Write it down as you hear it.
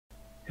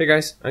Hey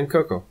guys, I'm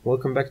Coco.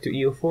 Welcome back to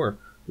EU4.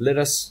 Let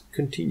us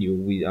continue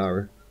with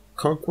our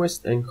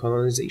conquest and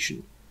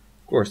colonization.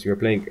 Of course, we are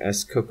playing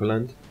as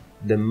Kokoland,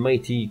 the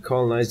mighty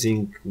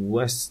colonizing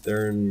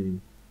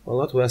Western, well,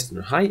 not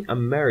Western, High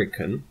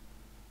American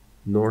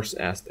Norse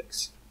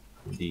Aztecs.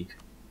 Indeed,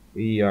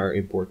 we are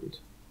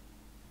important.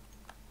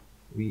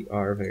 We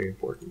are very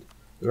important.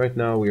 Right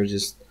now, we are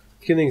just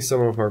killing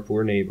some of our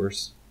poor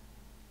neighbors.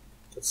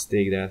 Let's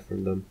take that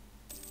from them.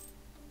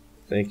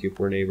 Thank you,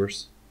 poor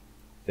neighbors.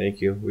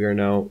 Thank you. We are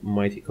now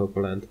mighty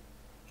Kokoland.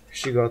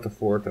 She got a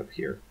fort up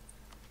here,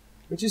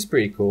 which is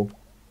pretty cool.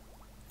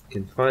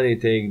 Can finally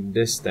take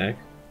this stack.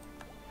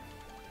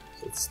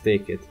 So let's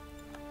take it.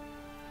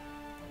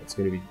 It's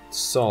gonna be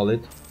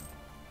solid.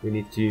 We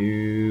need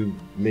to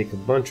make a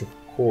bunch of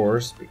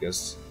cores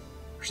because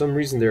for some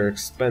reason they're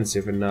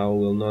expensive, and now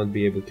we'll not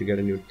be able to get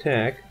a new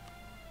tech.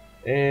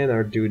 And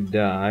our dude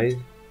died.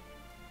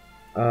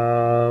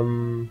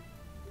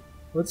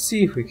 Let's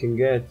see if we can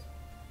get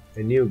a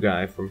new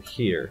guy from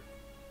here.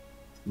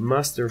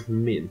 Master of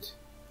Mint,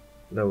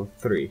 level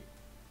 3.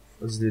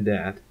 Let's do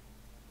that.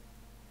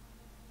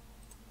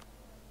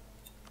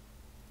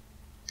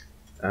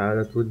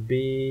 That would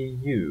be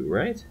you,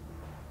 right?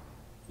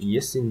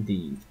 Yes,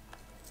 indeed.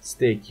 Let's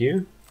take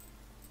you.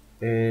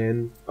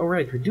 And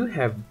alright, we do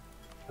have...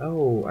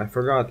 Oh, I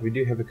forgot, we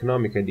do have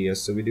economic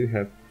ideas, so we do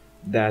have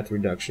that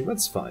reduction.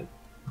 That's fine.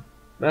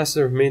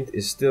 Master of Mint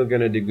is still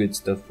gonna do good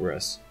stuff for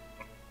us.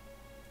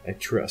 I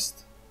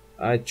trust.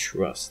 I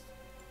trust.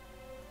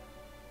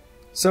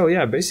 So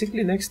yeah,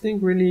 basically next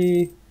thing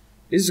really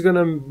is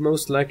gonna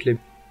most likely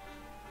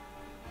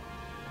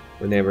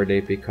whenever they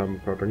become a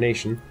proper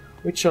nation,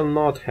 which shall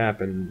not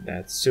happen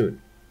that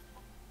soon.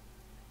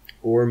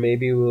 Or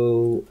maybe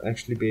we'll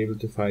actually be able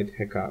to fight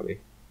Hekawi.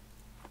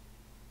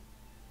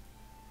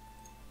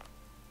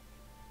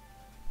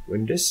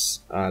 When this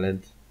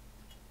island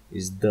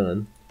is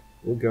done,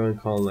 we'll go and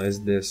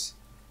colonize this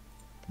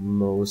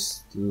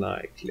most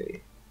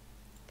likely.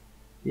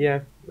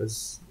 Yeah,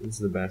 it's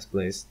the best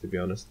place, to be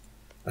honest.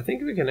 I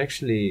think we can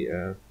actually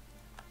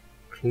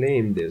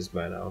claim this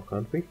by now,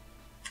 can't we?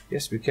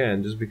 Yes, we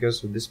can, just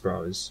because of this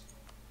province.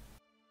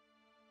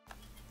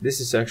 This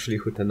is actually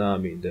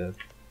Hutanami,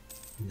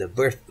 the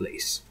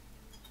birthplace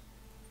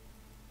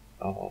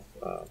of...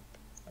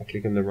 I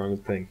clicked on the wrong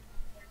thing.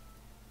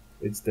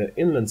 It's the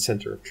inland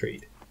center of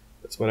trade.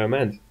 That's what I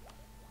meant.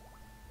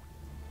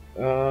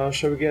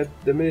 Shall we get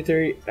the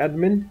military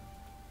admin?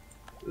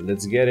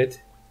 Let's get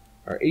it.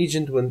 Our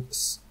agent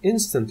was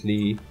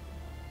instantly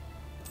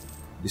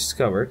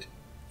discovered,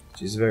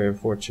 which is very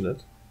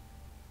unfortunate.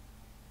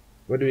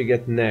 What do we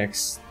get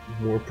next?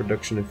 More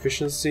production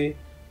efficiency.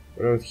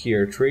 What about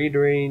here? Trade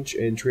range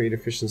and trade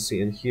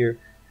efficiency. And here,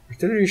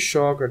 artillery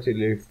shock,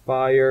 artillery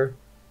fire,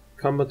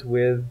 combat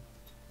with,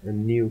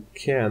 and new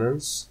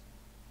cannons.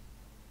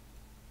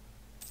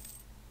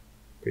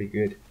 Pretty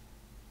good.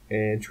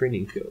 And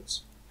training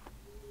fields.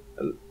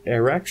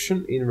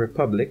 Erection in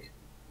Republic.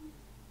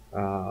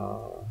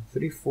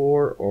 3-4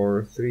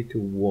 or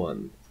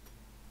 3-1.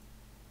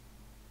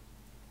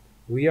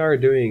 We are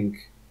doing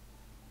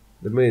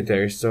the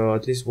military, so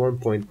at least one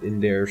point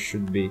in there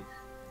should be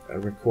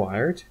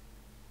required.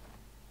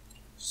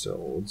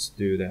 So let's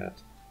do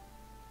that.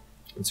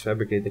 Let's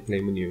fabricate the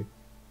claim on you,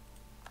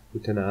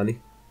 Utanani.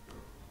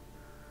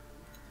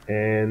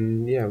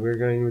 And yeah, we're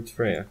going with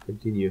Freya.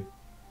 Continue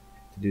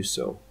to do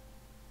so.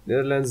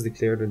 Netherlands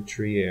declared on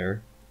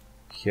Trier.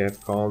 We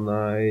have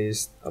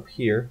colonized up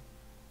here.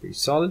 Pretty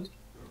solid.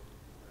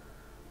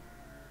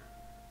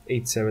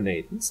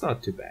 878. It's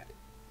not too bad.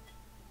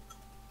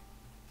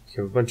 We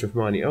have a bunch of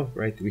money. Oh,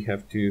 right. We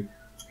have to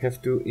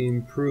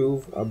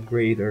improve,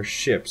 upgrade our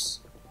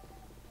ships,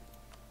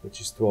 which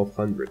is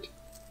 1200.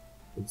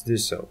 Let's do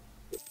so.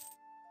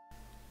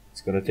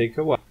 It's gonna take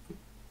a while,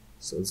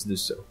 so let's do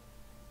so.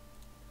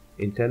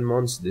 In 10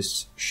 months,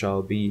 this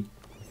shall be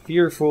a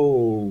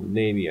fearful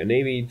navy, a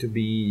navy to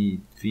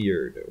be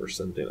feared, or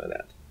something like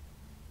that.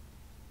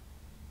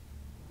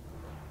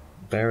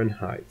 Barren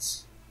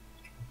Heights.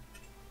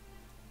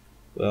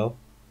 Well,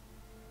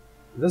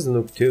 it doesn't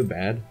look too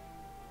bad.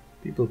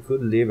 People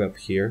could live up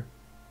here,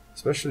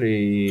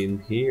 especially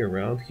in here,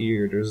 around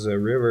here. There's a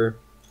river,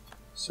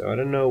 so I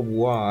don't know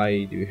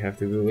why do you have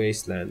to be a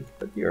wasteland,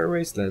 but you're a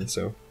wasteland,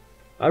 so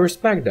I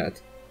respect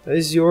that. That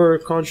is your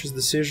conscious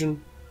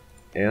decision,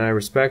 and I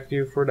respect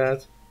you for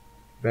that.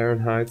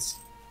 Barren Heights,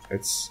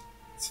 it's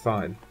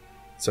fine.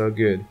 It's all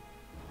good.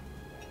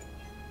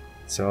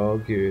 It's all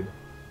good.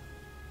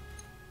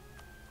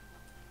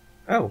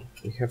 Oh,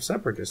 we have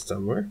separatists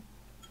somewhere.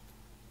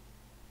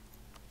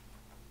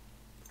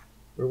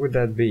 Where would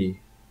that be?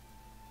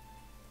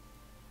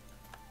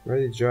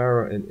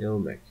 Radijara and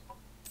Ilmek.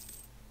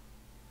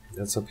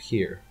 That's up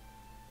here.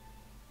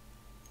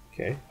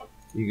 Okay,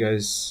 you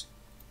guys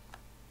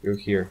go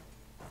here.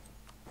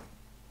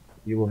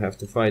 You will have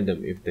to fight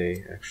them if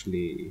they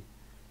actually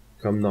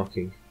come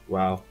knocking.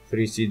 Wow,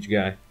 3 siege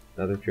guy.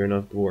 Now that you're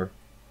not war.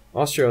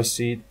 Austria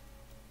cede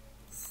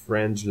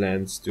French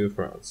lands to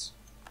France.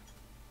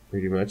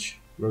 Pretty much.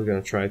 I'm not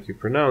gonna try to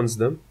pronounce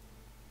them,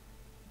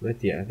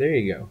 But yeah, there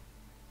you go.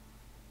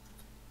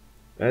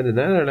 And the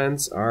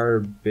Netherlands are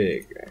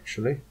big,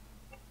 actually.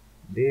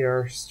 They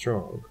are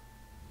strong.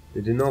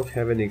 They do not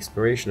have any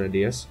exploration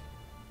ideas,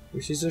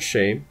 which is a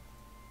shame.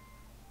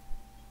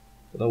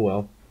 But oh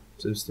well.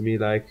 Seems to me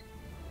like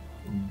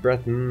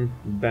Breton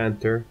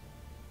banter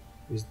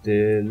is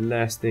the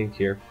last thing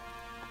here.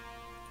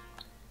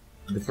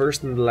 The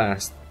first and the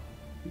last.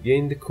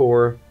 Gain the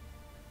core.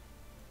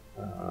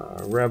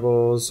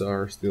 Rebels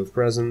are still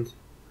present.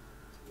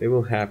 They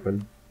will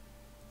happen.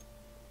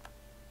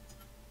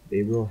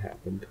 They will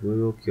happen.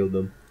 We will kill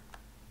them.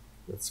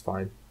 That's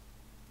fine.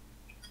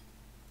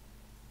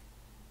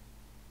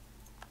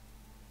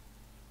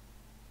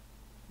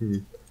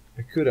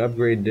 I could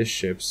upgrade these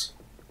ships.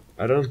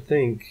 I don't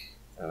think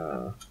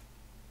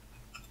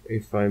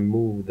if I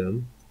move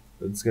them,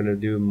 it's gonna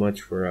do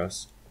much for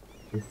us.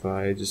 If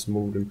I just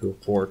move them to a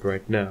port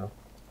right now.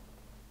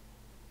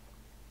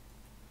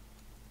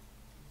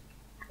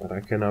 But I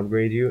can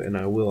upgrade you, and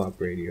I will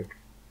upgrade you.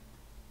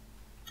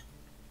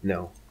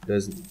 No,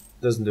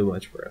 doesn't do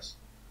much for us.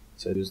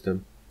 So I use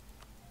them.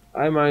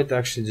 I might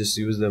actually just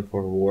use them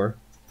for war,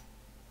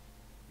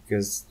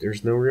 because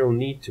there's no real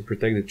need to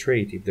protect the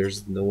trade if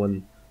there's no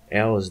one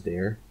else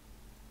there.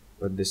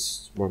 But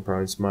this one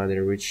province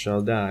miner which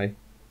shall die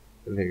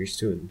very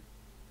soon.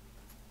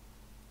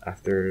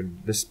 After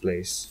this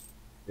place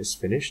is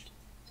finished.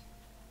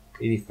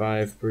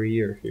 85 per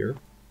year here.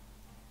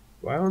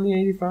 Why only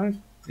 85?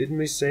 Didn't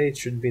we say it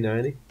should be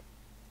 90?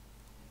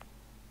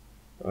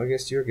 Well, I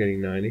guess you're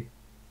getting 90.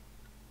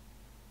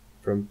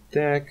 From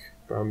tech,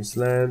 promised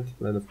land,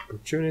 land of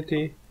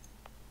opportunity,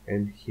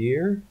 and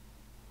here,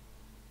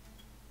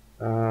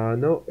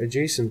 no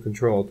adjacent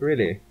controlled.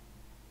 Really,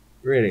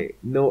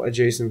 no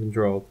adjacent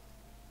controlled.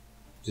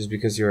 Just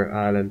because you're an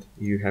island,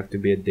 you have to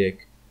be a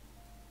dick.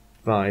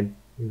 Fine,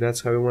 if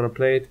that's how we want to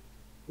play it,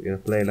 we're gonna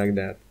play it like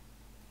that.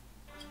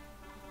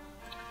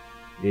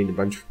 Need a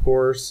bunch of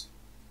cores.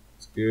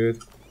 It's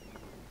good.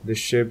 The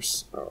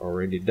ships are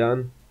already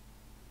done.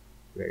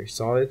 Very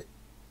solid.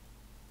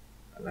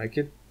 I like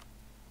it.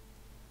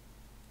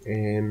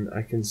 And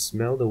I can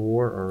smell the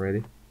war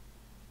already.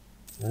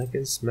 I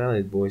can smell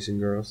it, boys and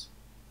girls.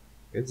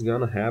 It's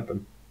gonna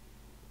happen.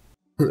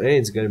 And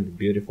it's gonna be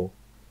beautiful.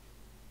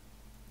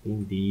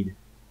 Indeed.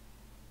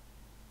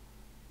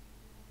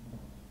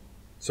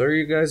 So are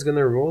you guys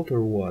gonna revolt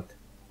or what?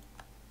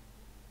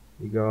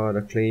 We got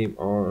a claim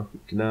on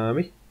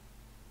Konami.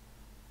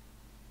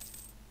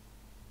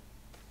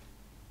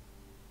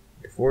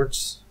 The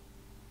forts.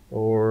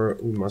 Or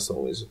we must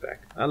always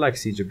attack. I like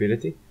siege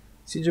ability.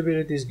 Siege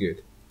ability is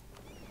good.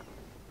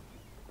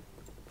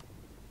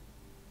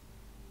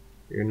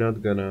 You're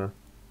not gonna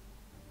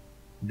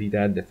be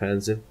that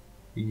defensive.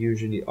 You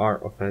usually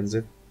are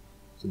offensive.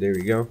 So there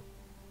we go.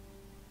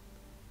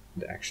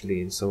 And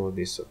actually, in some of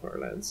these of our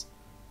lands,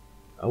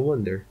 I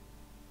wonder.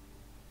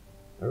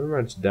 I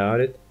very much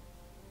doubt it,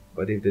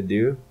 but if they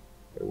do,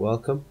 they're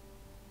welcome.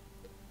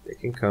 They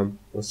can come.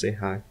 We'll say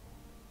hi.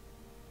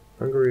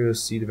 Hungary will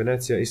cede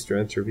Venezia,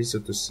 Istria, and Treviso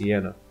to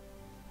Siena.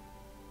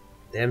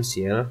 Damn,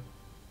 Siena.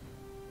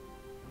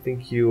 I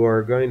think you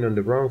are going on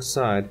the wrong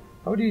side.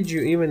 How did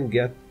you even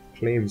get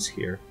claims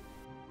here?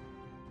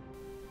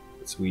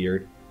 It's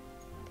weird.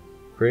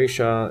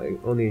 Croatia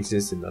only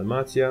exists in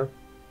Dalmatia.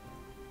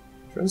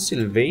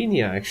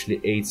 Transylvania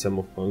actually ate some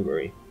of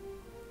Hungary.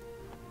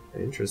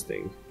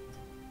 Interesting.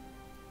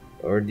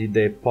 Or did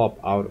they pop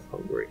out of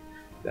Hungary?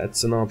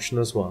 That's an option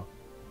as well.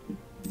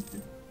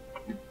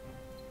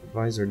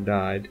 Advisor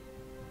died.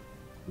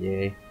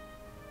 Yay.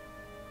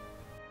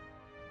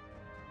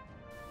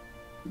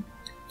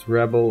 The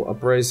rebel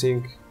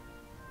uprising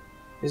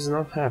is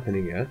not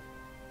happening yet.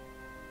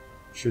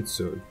 Should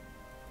soon.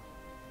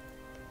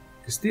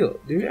 Castile,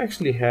 do you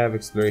actually have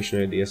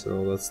exploration ideas and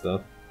all that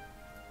stuff?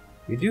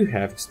 You do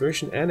have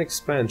exploration and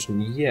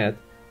expansion, yet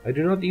I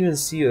do not even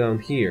see you down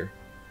here.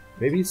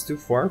 Maybe it's too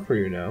far for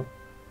you now,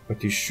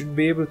 but you should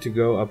be able to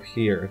go up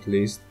here at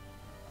least.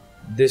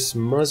 This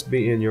must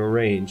be in your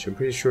range, I'm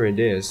pretty sure it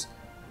is.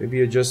 Maybe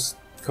you just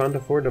can't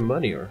afford the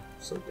money or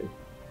something.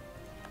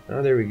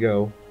 Ah, there we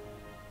go.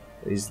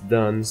 It's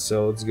done,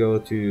 so let's go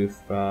to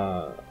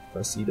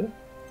Facida.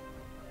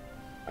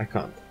 I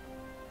can't,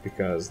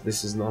 because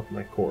this is not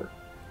my core.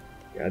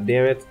 God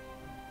damn it.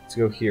 Let's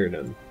go here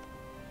then.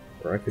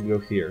 Or I could go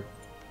here.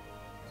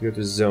 Let's go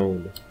to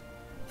zone.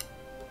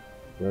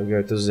 I'll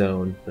go to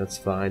zone, that's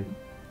fine.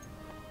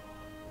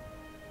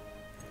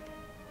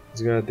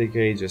 It's gonna take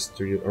ages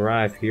to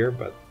arrive here,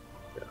 but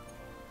yeah.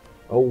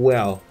 Oh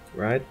well,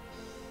 right?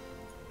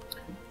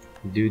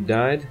 Dude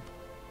died.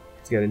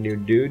 Let's get a new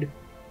dude.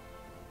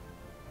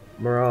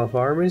 Morale of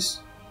armies.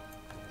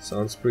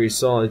 Sounds pretty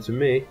solid to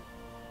me.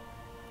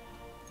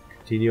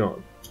 Continue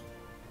on.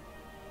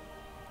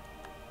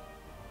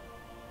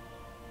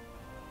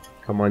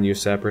 Come on, you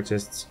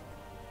separatists.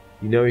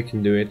 You know you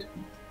can do it.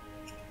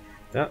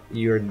 Ah,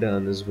 you're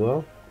done as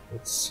well.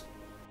 Let's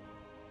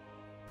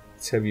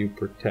have you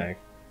protect.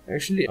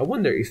 Actually, I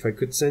wonder if I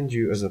could send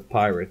you as a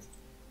pirate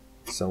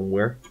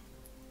somewhere.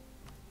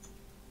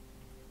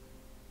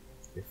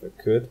 if I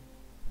could.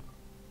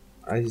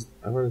 I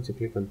wanted to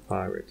click on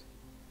pirate,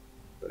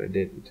 but I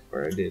didn't,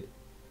 or I did.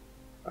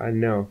 I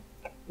know.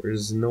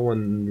 There's no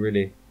one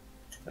really.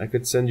 I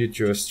could send you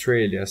to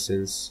Australia,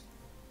 since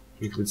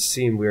it would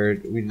seem we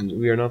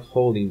are not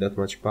holding that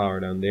much power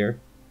down there.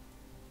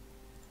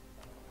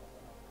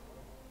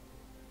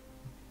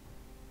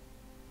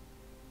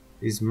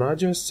 Is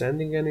Maja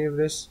sending any of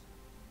this?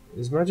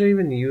 Is Maja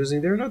even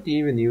using? They're not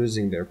even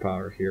using their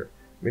power here.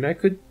 I mean, I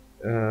could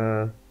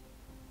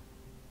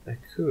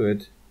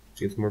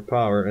get more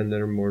power and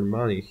then more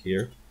money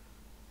here,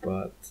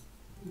 but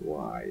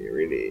why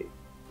really?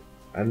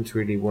 I don't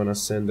really want to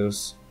send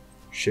those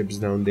ships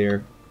down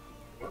there.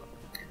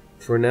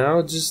 For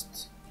now,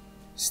 just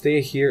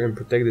stay here and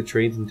protect the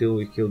trade until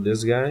we kill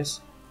these guys,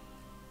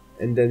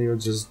 and then you'll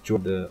just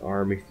join the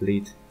army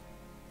fleet,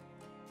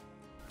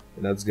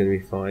 and that's gonna be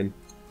fine.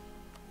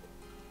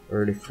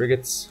 Early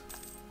frigates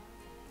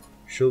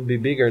should be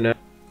bigger now.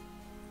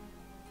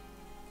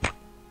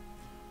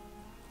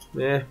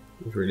 Not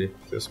really,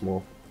 too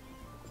small.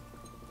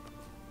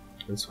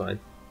 That's fine.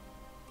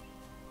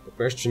 The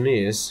question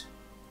is,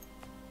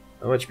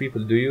 how much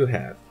people do you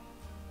have?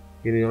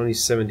 Getting only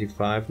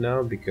 75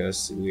 now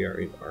because we are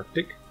in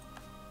Arctic.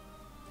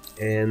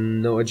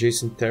 And no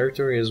adjacent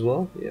territory as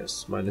well.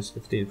 Yes, minus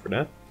 15 for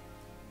that.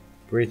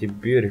 Pretty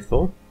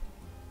beautiful.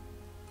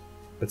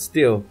 But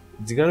still,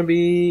 it's gonna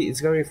be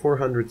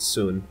 400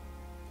 soon.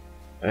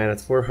 And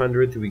at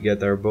 400 we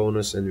get our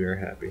bonus and we are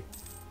happy.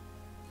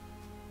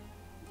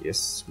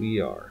 Yes, we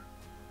are.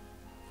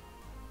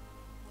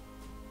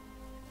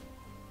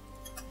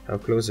 How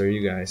close are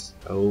you guys?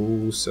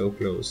 Oh, so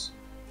close.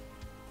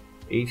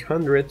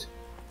 800.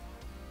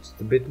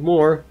 Just a bit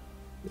more.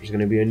 There's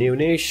gonna be a new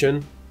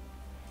nation.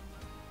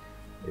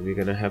 And we're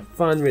gonna have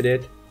fun with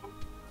it.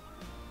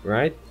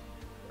 Right?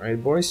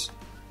 Right, boys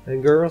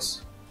and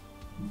girls?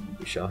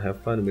 We shall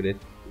have fun with it.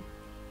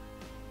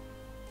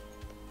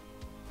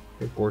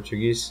 Hey,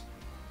 Portuguese.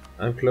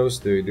 I'm close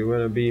to you. Do you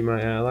wanna be my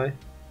ally?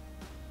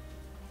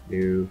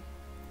 No.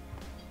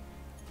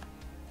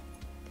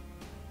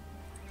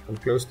 I'm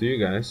close to you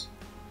guys.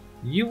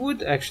 You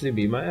would actually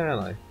be my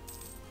ally.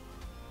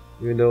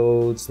 Even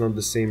though it's not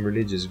the same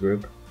religious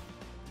group.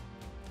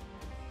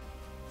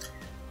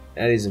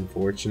 That is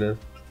unfortunate.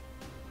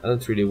 I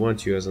don't really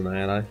want you as an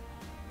ally.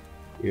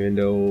 Even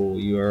though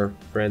you are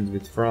friends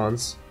with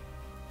France.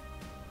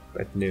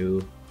 But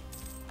no.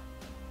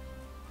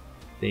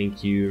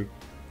 Thank you.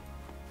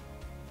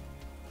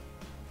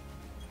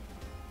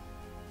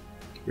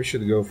 We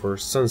should go for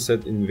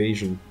sunset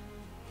invasion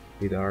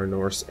with our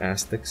Norse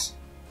Aztecs.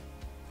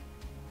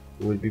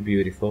 It would be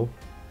beautiful.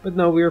 But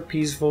no, we are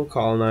peaceful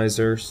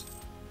colonizers.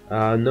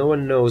 No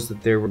one knows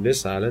that there were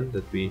this island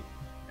that we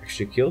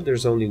actually killed.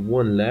 There's only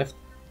one left,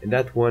 and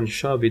that one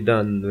shall be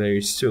done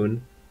very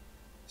soon.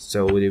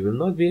 So they will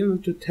not be able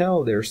to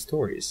tell their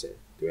stories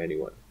to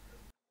anyone.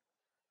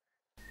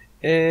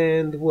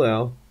 And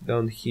well,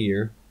 down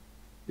here,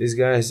 these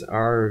guys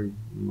are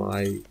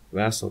my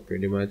vassal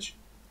pretty much.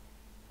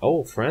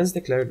 Oh, France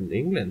declared in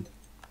England.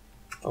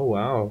 Oh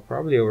wow,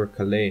 probably over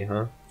Calais,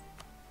 huh?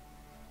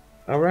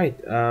 Alright,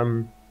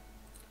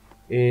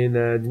 in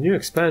the new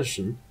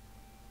expansion,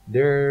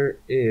 there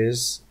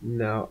is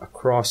now a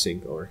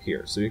crossing over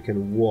here, so you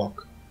can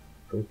walk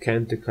from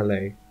Kent to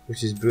Calais,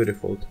 which is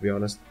beautiful, to be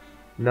honest.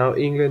 Now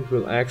England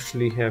will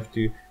actually have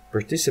to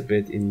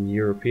participate in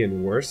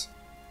European wars,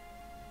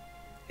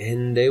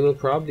 and they will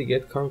probably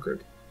get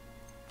conquered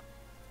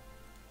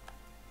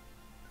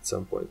at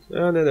some point.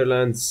 Oh,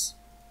 Netherlands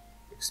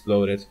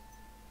exploded.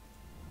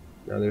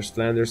 Now there's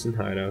Flanders and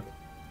hideout.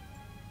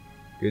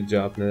 Good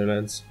job,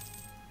 Netherlands.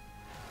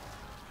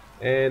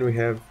 And we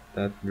have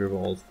that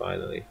revolt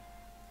finally.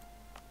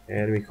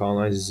 And we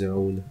colonize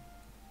zone.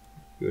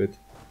 Good.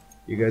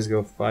 You guys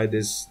go fight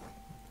this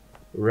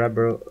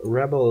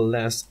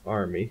rebel-less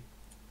army.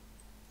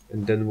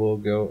 And then we'll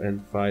go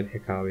and fight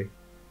Hekawi.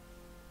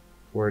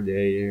 For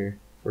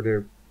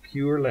their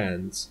pure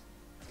lands.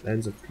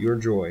 Lands of pure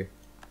joy.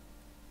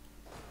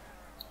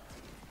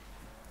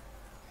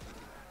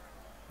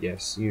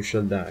 Yes, you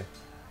shall die.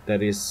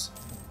 That is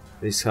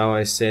how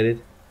I said it.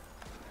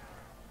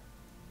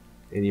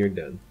 And you're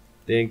done.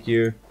 Thank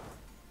you.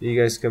 You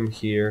guys come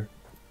here.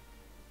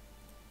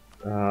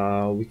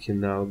 We can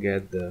now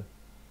get the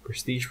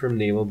prestige from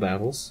naval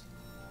battles.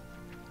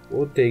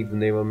 We'll take the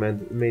naval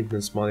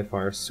maintenance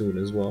modifier soon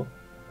as well.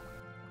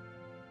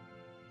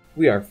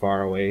 We are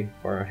far away,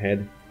 far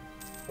ahead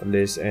on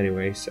this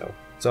anyway, so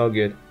it's all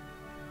good.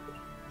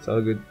 It's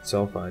all good, it's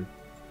all fine.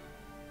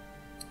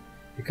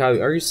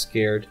 Hikawi, are you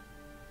scared?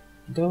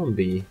 Don't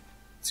be.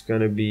 It's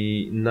gonna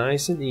be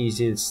nice and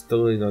easy, it's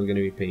totally not gonna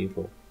be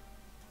painful.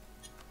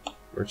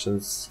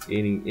 Merchants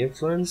gaining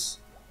influence.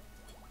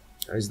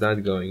 How is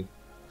that going?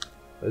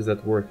 How is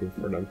that working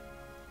for them?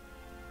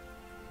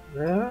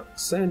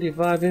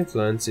 75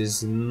 influence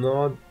is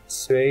not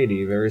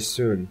 80 very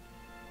soon.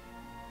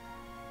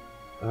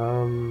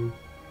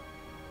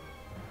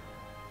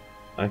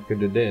 I could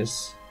do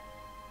this.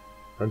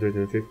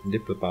 150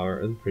 diplo power,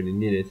 I don't really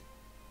need it.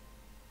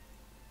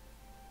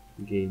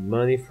 gain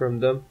money from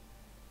them.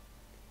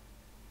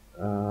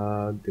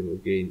 They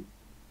will gain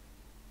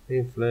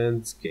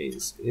influence,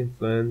 gains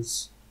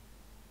influence.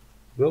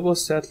 Global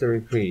settler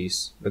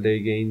increase, but they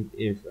gain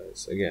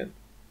influence again.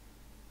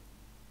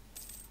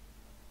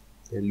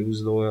 They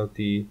lose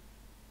loyalty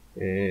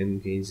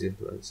and gains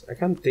influence. I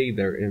can't take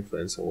their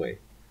influence away,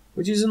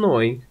 which is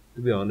annoying,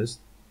 to be honest.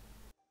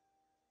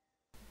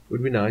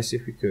 Would be nice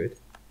if we could.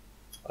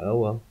 Oh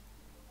well.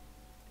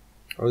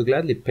 I would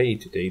gladly pay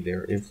to take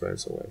their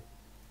influence away.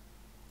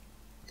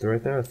 But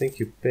right now I think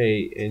you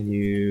pay and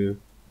you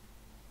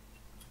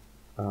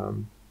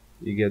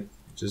get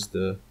just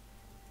the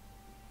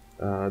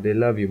they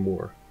love you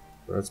more.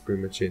 That's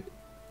pretty much it.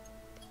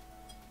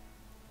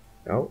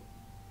 Oh,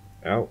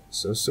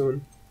 so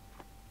soon.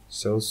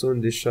 So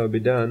soon this shall be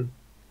done.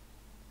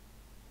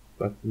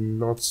 But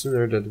not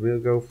sooner that we'll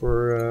go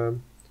for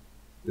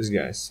these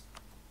guys.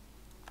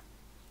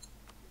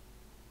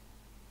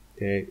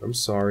 Okay, I'm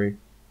sorry.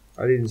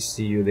 I didn't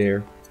see you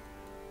there.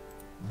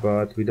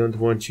 But we don't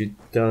want you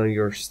telling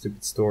your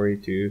stupid story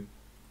to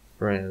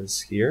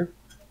France here.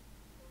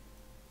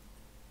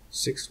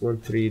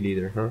 613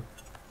 leader, huh?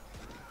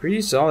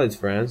 Pretty solid,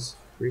 France.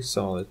 Pretty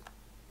solid.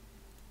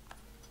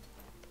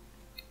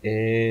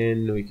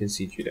 And we can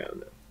siege you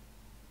down now.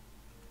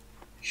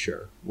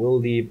 Sure. We'll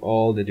leave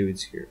all the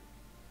dudes here.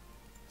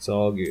 It's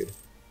all good.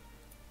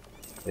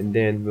 And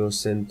then we'll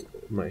send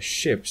my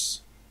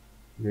ships.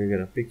 We're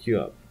gonna pick you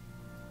up.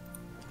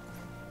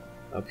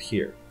 Up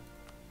here.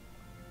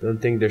 Don't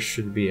think there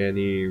should be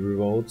any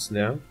revolts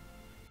now.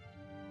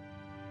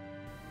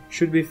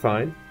 Should be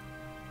fine.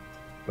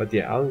 But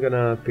yeah, I'm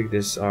gonna pick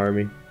this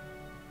army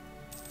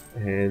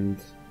and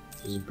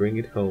just bring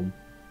it home.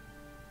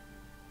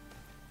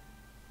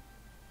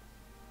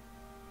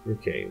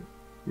 Okay.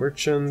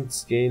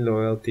 Merchants gain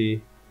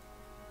loyalty.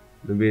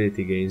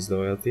 Nobility gains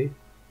loyalty.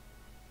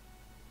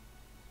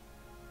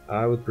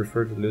 I would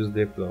prefer to lose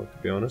Diplo, to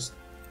be honest.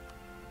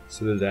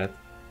 So do that.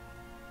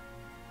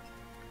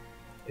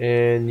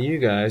 And you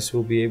guys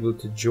will be able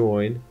to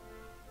join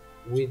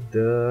with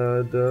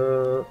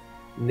the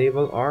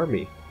naval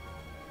army.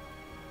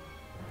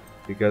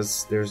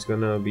 Because there's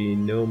gonna be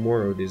no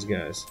more of these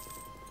guys.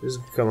 Just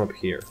come up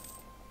here.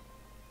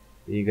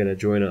 You're gonna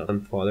join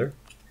us, father.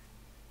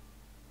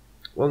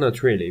 Well,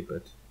 not really,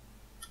 but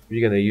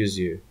we're gonna use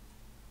you.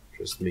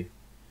 Trust me.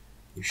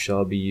 You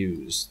shall be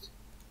used.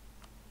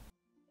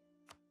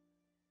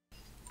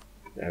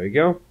 There we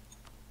go.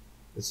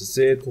 This is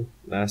it.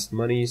 Last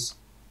monies.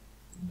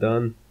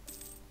 Done.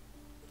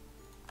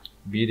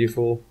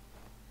 Beautiful.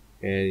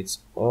 And it's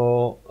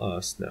all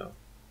us now.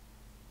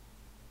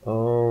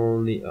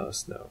 Only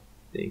us now.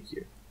 Thank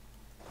you.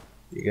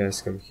 You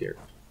guys come here.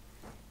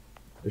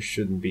 There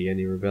shouldn't be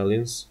any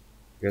rebellions,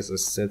 because I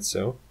said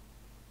so.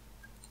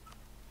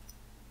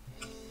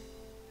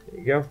 There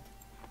you go.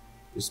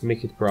 Just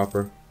make it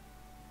proper.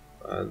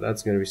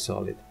 That's gonna be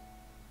solid.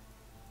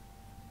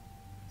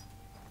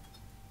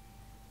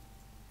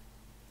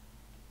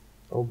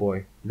 Oh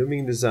boy,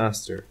 looming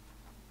disaster.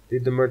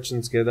 Did the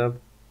merchants get up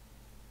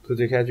to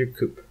the catcher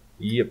coup?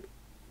 Yep.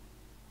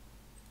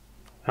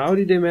 How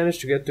did they manage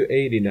to get to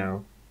 80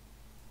 now?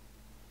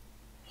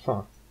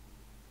 Huh.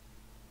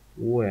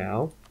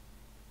 Well,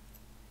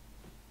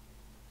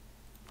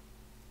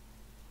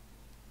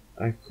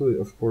 I could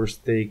of course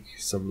take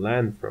some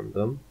land from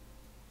them,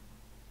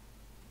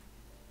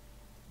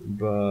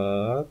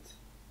 but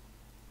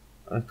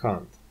I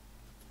can't.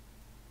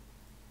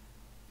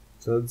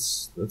 So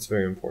that's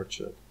very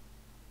unfortunate.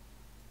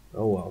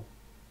 Oh well.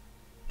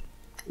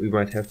 We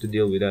might have to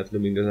deal with that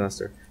looming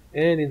disaster.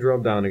 And it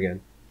dropped down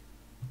again.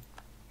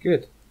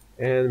 Good.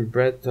 And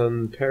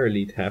Breton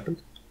Paralite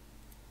happened.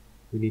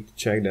 We need to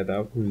check that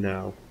out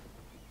now.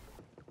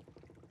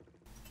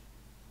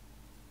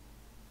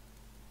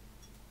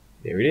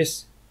 There it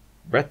is.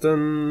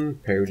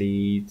 Breton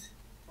Paralite.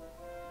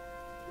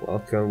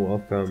 Welcome,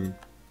 welcome.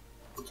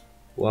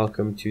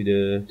 Welcome to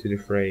the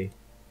fray.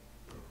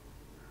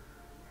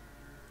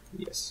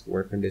 Yes,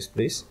 work on this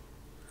please.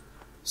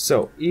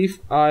 So, if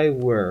I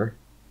were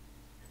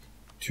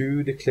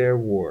to declare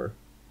war,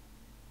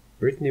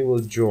 Brittany will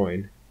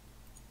join.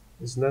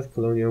 Isn't that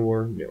colonial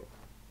war? No.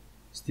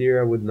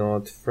 Styria would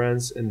not.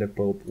 France and the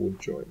Pope would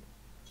join.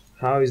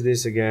 How is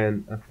this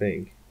again a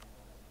thing?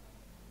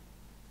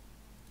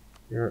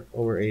 You're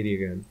over 80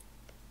 again.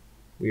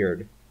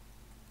 Weird.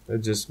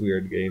 That's just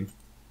weird game.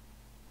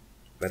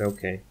 But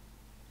okay.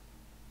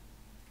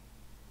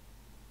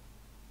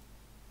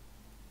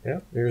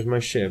 Yeah, here's my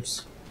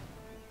ships.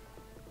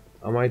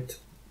 I might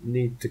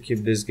need to keep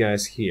these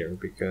guys here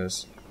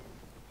because,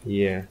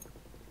 yeah,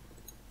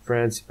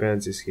 Fancy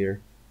Pants is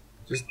here.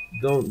 Just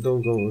don't go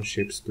on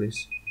ships,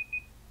 please.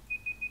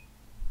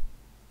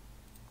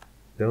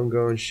 Don't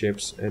go on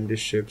ships, and the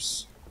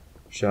ships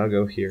shall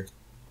go here.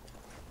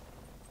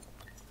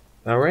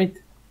 Alright,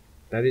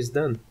 that is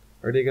done.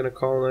 Are they gonna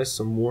colonize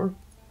some more?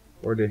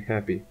 Or are they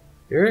happy?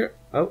 Here,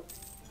 oh,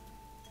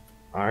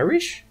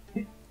 Irish?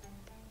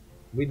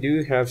 We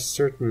do have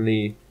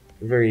certainly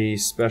a very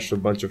special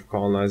bunch of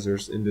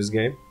colonizers in this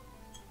game.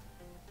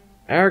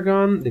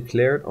 Aragon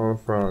declared on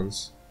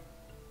France.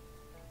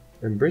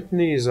 And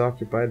Brittany is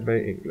occupied by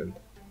England.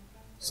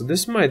 So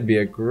this might be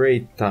a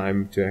great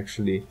time to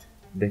actually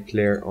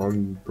declare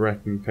on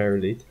Breton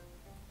Paralete.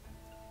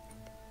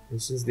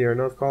 And since they are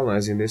not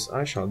colonizing this,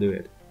 I shall do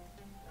it.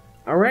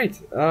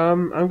 Alright,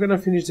 I'm gonna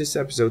finish this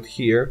episode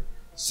here.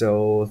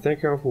 So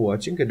thank you all for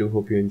watching. I do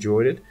hope you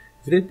enjoyed it.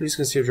 If you did, please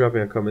consider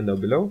dropping a comment down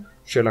below.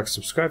 Share, like,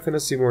 subscribe,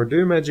 and see more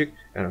Do Magic,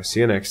 and I'll see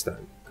you next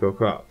time.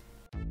 Coco out.